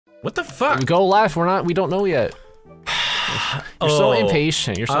What the fuck? Go left, we don't know yet. You're so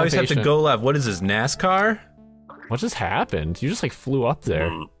impatient, you're so I always impatient. have to go left. What is this, NASCAR? What just happened? You just like flew up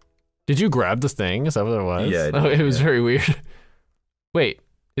there. Did you grab the thing? Is that what it was? Yeah, I did, Oh, it was very weird. Wait,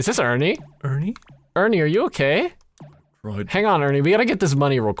 is this Ernie? Ernie? Ernie, are you okay? Right. Hang on, Ernie, we gotta get this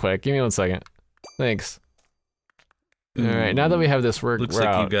money real quick. Give me 1 second. Thanks. Alright, now that we have this, Looks we're like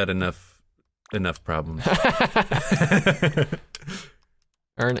out. you got enough problems.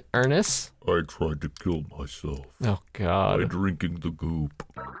 Ernest? I tried to kill myself Oh by god. drinking the goop.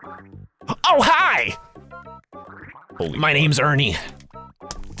 Oh, hi! Holy My name's Ernie.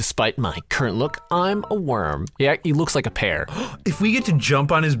 Despite my current look, I'm a worm. Yeah, he looks like a pear. If we get to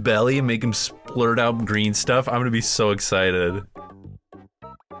jump on his belly and make him splurt out green stuff, I'm gonna be so excited.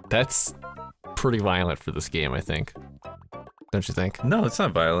 That's pretty violent for this game, I think. Don't you think? No, it's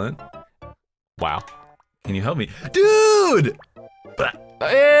not violent. Wow. Can you help me? Dude!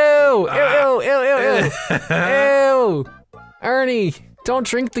 Ew! Ew, ew, ew, ew, ew! Ernie, don't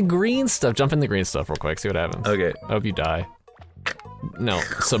drink the green stuff. Jump in the green stuff real quick, see what happens. Okay. I hope you die. No,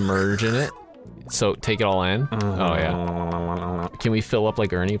 submerge in it. So take it all in. Oh yeah. Can we fill up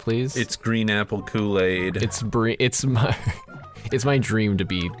like Ernie, please? It's green apple Kool-Aid. It's my dream to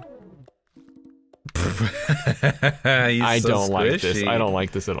be. I don't like this. I don't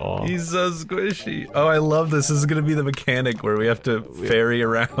like this at all. He's so squishy. Oh, I love this. This is gonna be the mechanic where we have to ferry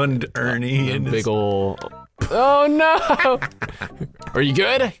around Ernie and big ol'. Oh no! Are you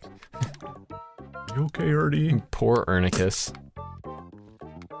good? You okay, Ernie? Poor Ernicus.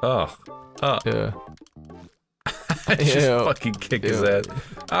 Oh. Yeah. Just Ew. fucking kick his ass.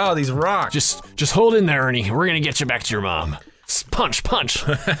 Oh, these rocks. Just hold in there, Ernie. We're gonna get you back to your mom. Punch, punch.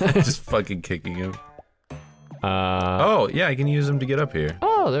 Just fucking kicking him. Oh, yeah, I can use him to get up here.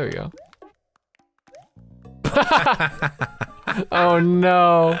 Oh, there we go. Oh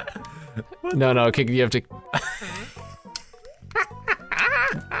no. No, you have to.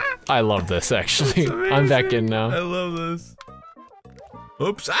 I love this actually. I'm back in I now. love this.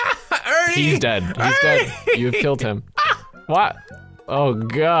 Oops. Ah, Ernie! He's dead. He's dead. You've killed him. What? Oh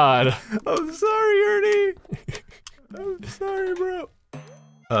god. I'm sorry, Ernie. I'm sorry, bro.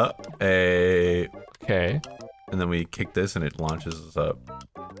 Hey. Okay. And then we kick this and it launches us up.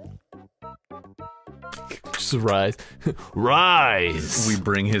 Just rise. Rise! We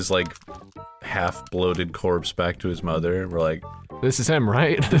bring his, like, half-bloated corpse back to his mother. We're like, This is him,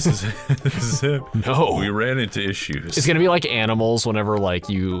 right? this is him. No. We ran into issues. It's gonna be like animals whenever like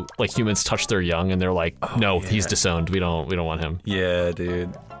humans touch their young and they're like, no, he's disowned. We don't want him. Yeah,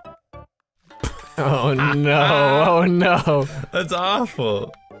 dude. Oh no, oh no. That's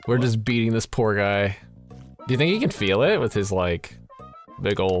awful. We're just beating this poor guy. Do you think he can feel it with his like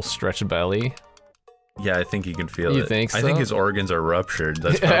big ol' stretch belly? Yeah, I think he can feel it. You think so? I think his organs are ruptured.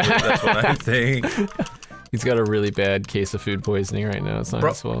 That's what I think. He's got a really bad case of food poisoning right now. It's not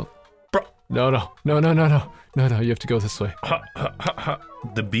his fault. Bro. No, you have to go this way.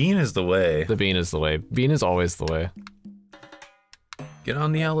 The bean is the way. The bean is the way. Bean is always the way. Get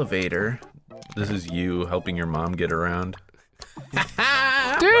on the elevator. This is you helping your mom get around.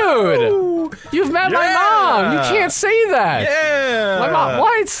 Dude! You've met my mom! You can't say that! Yeah! My mom,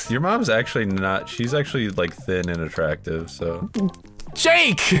 what? Your mom's actually not, she's actually like thin and attractive, so.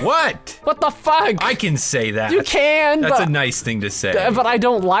 Jake! What? What the fuck? I can say that. You can, That's but, a nice thing to say. but I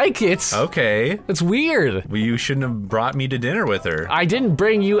don't like it. Okay. It's weird. Well, you shouldn't have brought me to dinner with her. I didn't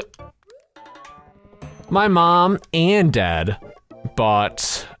bring you. My mom and dad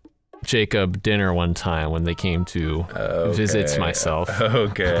bought Jacob dinner one time when they came to visit myself.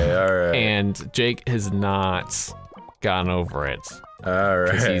 Okay, alright. And Jake has not gotten over it.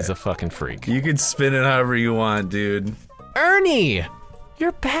 Alright. Because he's a fucking freak. You can spin it however you want, dude. Ernie!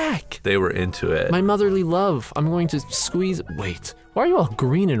 You're back! They were into it. My motherly love. I'm going to squeeze. Wait, why are you all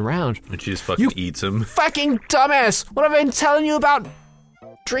green and round? And she just fucking eats him. Fucking dumbass! What have I been telling you about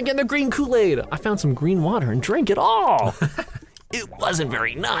drinking the green Kool-Aid? I found some green water and drank it all! It wasn't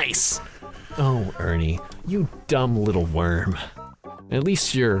very nice. Oh, Ernie, you dumb little worm. At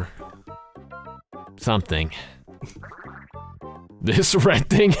least you're something. This red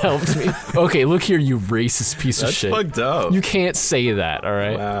thing helped me. Okay, look here, you racist piece of shit. That's fucked up. You can't say that, all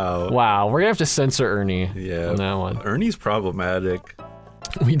right? Wow. Wow, we're gonna have to censor Ernie Yeah. on that one. Ernie's problematic.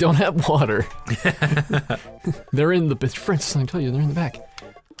 We don't have water. They're in the, Francis, I tell you, they're in the back.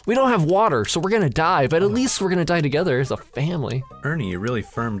 We don't have water, so we're gonna die, but at least we're gonna die together as a family. Ernie, you really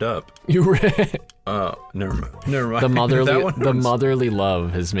firmed up. You Oh, never mind. Never mind. The motherly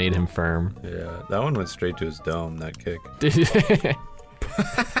love has made him firm. Yeah, that one went straight to his dome, that kick.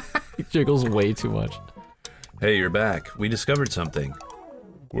 He jiggles way too much. Hey, you're back. We discovered something.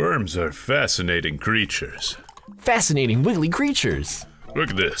 Worms are fascinating creatures. Fascinating wiggly creatures. Look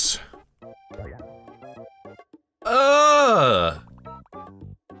at this.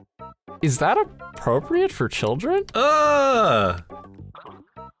 Is that appropriate for children?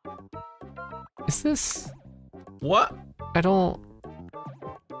 Is this? What? I don't.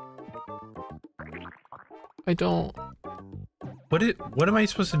 What am I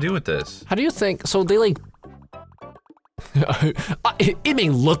supposed to do with this? How do you think? So they like. It may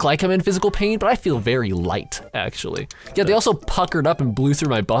look like I'm in physical pain, but I feel very light, actually. Yeah, they also puckered up and blew through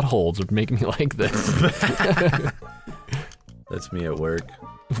my butthole to make me like this. That's me at work.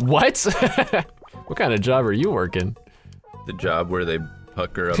 What? What kind of job are you working? The job where they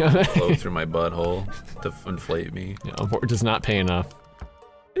pucker up and blow through my butthole to inflate me. Yeah, it does not pay enough.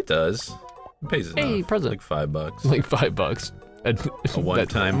 It does. It pays enough. Hey, present. Like $5. Like $5. A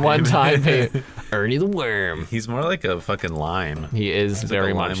one-time One-time pay. Ernie the worm. He's more like a fucking lime. He is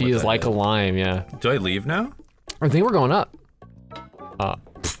very much. He is like a lime, yeah. Do I leave now? I think we're going up.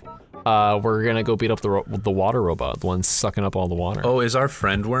 We're gonna go beat up the water robot, the one sucking up all the water. Oh, is our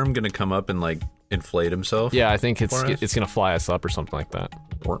friend worm gonna come up and like inflate himself? Yeah, I think it's gonna fly us up or something like that.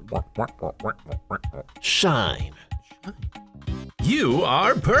 Shine. You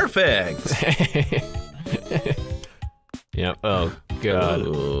are perfect. Yep. Oh god.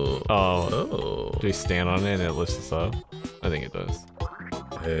 Oh. Do we stand on it and it lifts us up? I think it does.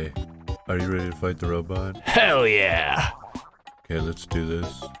 Hey, are you ready to fight the robot? Hell yeah! Okay, let's do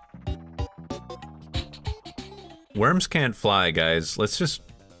this. Worms can't fly, guys. Let's just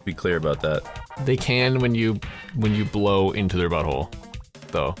be clear about that. They can when you blow into their butthole,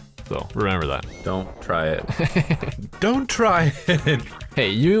 though. So remember that. Don't try it. Don't try it.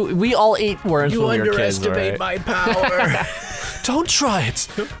 Hey, we all ate worms You when we were kids, underestimate my power. Don't try it.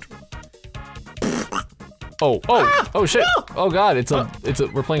 Oh shit. No. Oh god,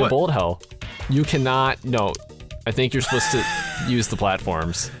 we're playing a bullet hell. You cannot, no. I think you're supposed to use the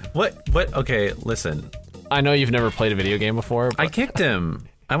platforms. What? Okay, listen. I know you've never played a video game before. I kicked him.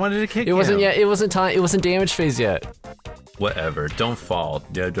 I wanted to kick him. It wasn't yet, it wasn't time, it wasn't damage phase yet. Whatever, don't fall.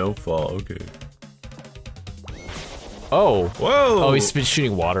 Yeah, don't fall, okay. Oh. Whoa! Oh, he's been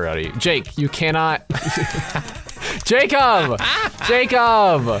shooting water out of you. Jake, you cannot. Jacob!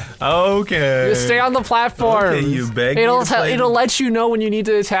 Jacob! Okay. You stay on the platform. Okay, you beg It'll let you know when you need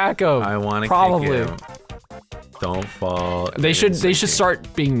to attack him. I want to Probably. kick him. Don't fall. They should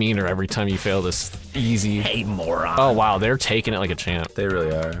start being meaner every time you fail this easy. Hey, moron. Oh wow, they're taking it like a champ. They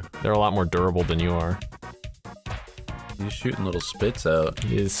really are. They're a lot more durable than you are. He's shooting little spits out.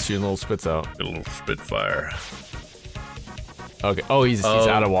 He's shooting little spits out. A little spitfire. Okay. Oh, he's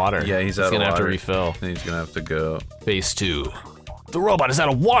out of water. Yeah, he's out of water. He's gonna have to refill. And he's gonna have to go. Phase 2. The robot is out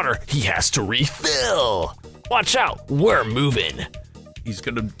of water. He has to refill. Watch out. We're moving. He's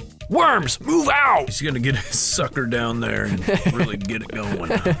gonna. Worms, move out! He's gonna get his sucker down there and really get it going.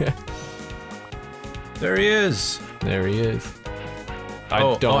 There he is. There he is. I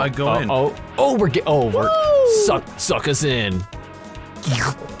go in. Suck us in.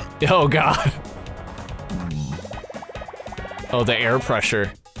 Oh god. Oh, the air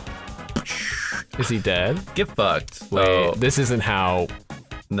pressure. Is he dead? Get fucked. Wait, this isn't how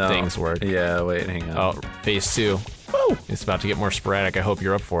things work. Yeah, wait, hang on. Oh, phase 2. Woo! It's about to get more sporadic. I hope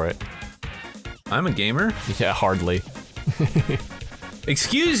you're up for it. I'm a gamer? Yeah, hardly.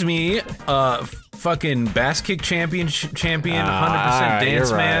 Excuse me, fucking bass kick champion, 100%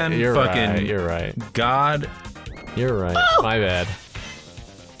 dance man, you're fucking right. god. You're right. My bad.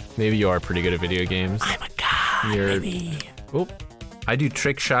 Maybe you are pretty good at video games. I'm a god, baby. Oop. I do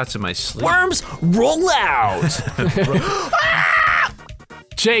trick shots in my sleep. Worms, roll out!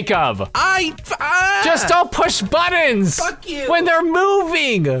 Jacob! Just don't push buttons! Fuck you! When they're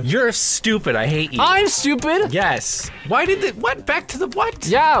moving! You're stupid, I hate you. I'm stupid! Yes. Why did the, what? Back to the what?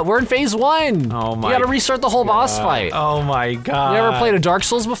 Yeah, we're in phase 1. Oh my. You gotta restart the whole boss fight. Oh my god. You ever played a Dark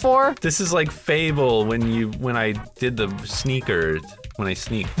Souls before? This is like Fable when I did the sneakers. When I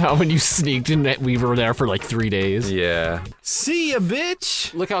sneaked. Oh, when you sneaked and we were there for like 3 days. Yeah. See ya,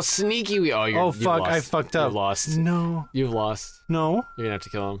 bitch! Look how sneaky we are. Oh fuck, I fucked up. You've lost. No. You've lost. No. You're gonna have to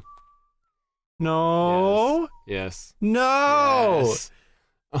kill him. No. Yes. No. Yes.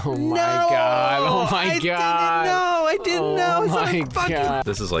 Oh my god. Oh my god. I didn't know. Oh my god.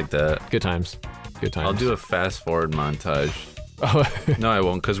 This is like that. Good times. Good times. I'll do a fast forward montage. Oh. No, I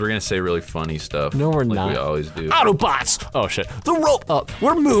won't, because we're gonna say really funny stuff. No, we're like not. we always do. Autobots! Oh shit. The rope up.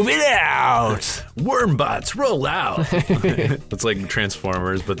 We're moving out! Wormbots, roll out! It's like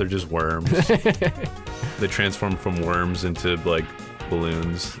Transformers, but they're just worms. They transform from worms into, like,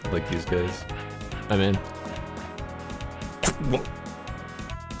 balloons, like these guys. I'm in.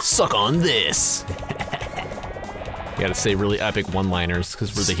 Suck on this. You gotta say really epic one-liners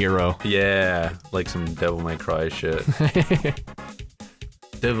because we're the hero. Yeah, like some Devil May Cry shit.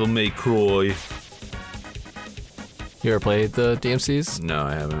 Devil May Cry. You ever played the DMCs? No,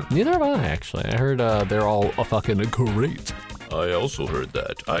 I haven't. Neither have I, actually. I heard they're all fucking great. I also heard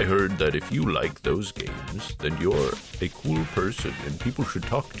that. I heard that if you like those games, then you're a cool person and people should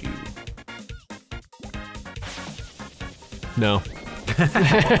talk to you. No.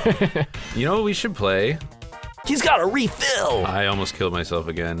 You know what we should play? He's got a refill! I almost killed myself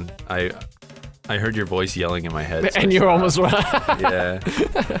again. I heard your voice yelling in my head. And you're almost Yeah.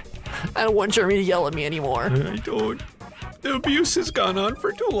 I don't want Jeremy to yell at me anymore. I don't. The abuse has gone on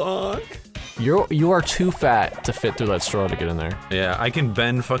for too long. You are too fat to fit through that straw to get in there. Yeah, I can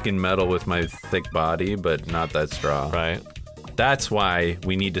bend fucking metal with my thick body, but not that straw. Right. That's why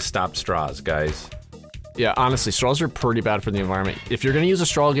we need to stop straws, guys. Yeah, honestly, straws are pretty bad for the environment. If you're gonna use a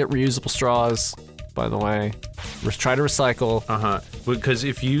straw, get reusable straws, by the way. Try to recycle. Because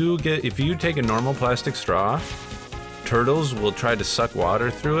if you take a normal plastic straw, turtles will try to suck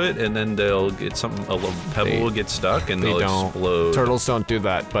water through it, and then they'll get something, a little pebble will get stuck, and they'll explode. Turtles don't do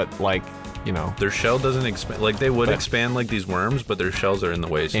that, but like, you know. Their shell doesn't expand, like they would expand like these worms, but their shells are in the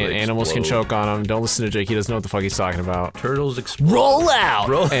way, so they animals can choke on them. Don't listen to Jake, he doesn't know what the fuck he's talking about. Turtles explode. Roll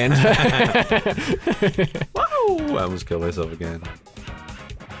out! And Whoa! I almost killed myself again.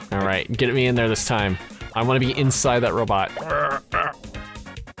 Alright, get me in there this time. I want to be inside that robot.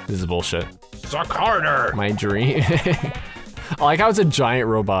 This is bullshit. Suck harder! My dream. I like how it's a giant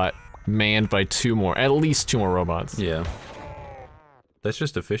robot manned by at least two more robots. Yeah. That's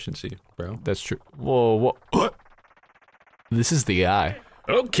just efficiency, bro. That's true. Whoa, whoa. This is the guy.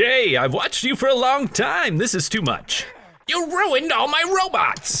 Okay, I've watched you for a long time. This is too much. You ruined all my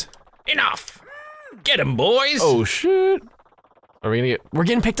robots. Enough. Get him, boys. Oh shit. We're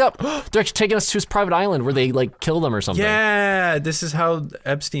getting picked up. They're actually taking us to his private island where they like kill them or something. Yeah, this is how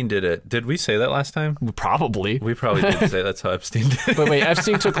Epstein did it. Did we say that last time? Probably. We probably did say that's how Epstein did it. But wait,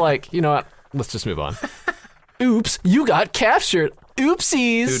 Epstein took like, you know what? Let's just move on. Oops, you got captured.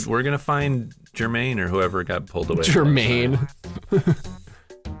 Oopsies. Dude, we're gonna find Jermaine or whoever got pulled away. Jermaine.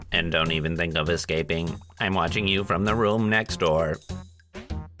 And don't even think of escaping. I'm watching you from the room next door.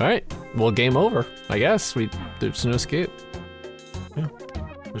 All right, well, game over. I guess there's no escape. Yeah,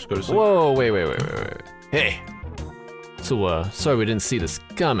 just go to sleep. Whoa, wait. Hey. So, sorry we didn't see this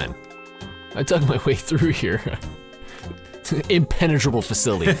coming. I dug my way through here. Impenetrable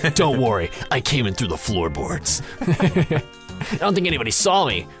facility. Don't worry, I came in through the floorboards. I don't think anybody saw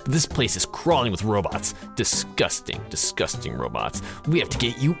me, but this place is crawling with robots. Disgusting, disgusting robots. We have to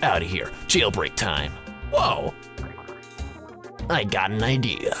get you out of here. Jailbreak time. Whoa. I got an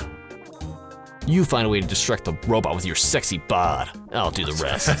idea. You find a way to distract the robot with your sexy bod. I'll do the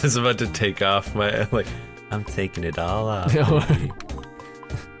rest. I was about to take off my, like, I'm taking it all off.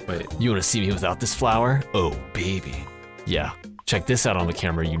 Wait. You wanna see me without this flower? Oh, baby. Yeah, check this out on the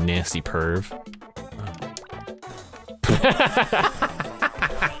camera, you nasty perv.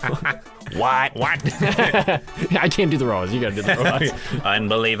 What? I can't do the robots, you gotta do the robots.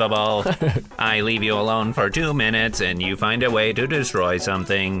 Unbelievable. I leave you alone for 2 minutes and you find a way to destroy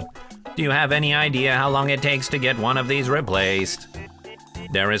something. Do you have any idea how long it takes to get one of these replaced?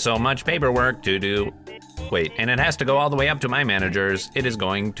 There is so much paperwork to do. Wait, and it has to go all the way up to my managers. It is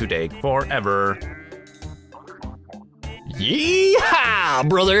going to take forever. Yeehaw,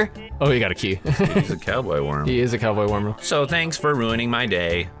 brother! Oh, he got a key. He's a cowboy worm. He is a cowboy worm. So thanks for ruining my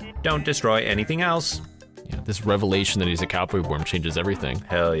day. Don't destroy anything else. Yeah, this revelation that he's a cowboy worm changes everything.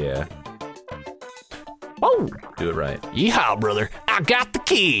 Hell yeah. Oh! Do it right. Yeehaw, brother! I got the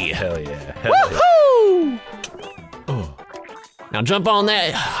key! Hell yeah. Hell Woohoo! yeah. Oh. Now jump on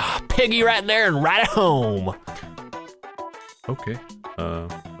that piggy right there and ride it home. Okay.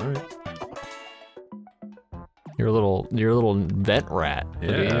 Alright. You're a little vent rat.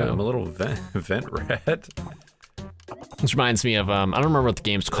 Yeah, I'm a little vent rat. This reminds me of I don't remember what the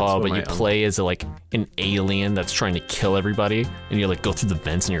game's called, but you play as like an alien that's trying to kill everybody, and you like go through the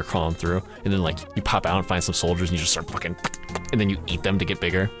vents and you're crawling through, and then like you pop out and find some soldiers and you just start fucking, and then you eat them to get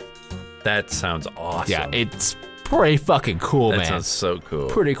bigger. That sounds awesome. Yeah, it's pretty fucking cool, man. That sounds so cool.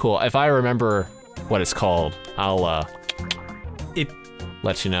 Pretty cool. If I remember what it's called, I'll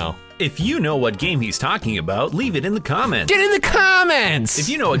let you know. If you know what game he's talking about, leave it in the comments. Get in the comments! If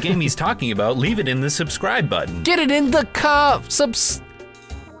you know what game he's talking about, leave it in the subscribe button. Get it in the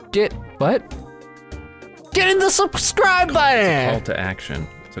Get what? Get in the subscribe button! Call to action.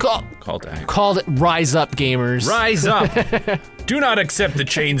 Call to action. Called it Rise Up, gamers. Rise up! Do not accept the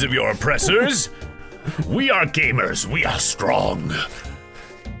chains of your oppressors. We are gamers. We are strong.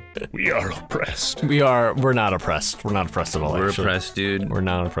 We are oppressed. We're not oppressed. We're not oppressed at all. We're actually. oppressed, dude. We're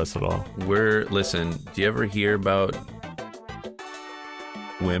not oppressed at all. Listen, do you ever hear about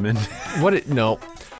women? No.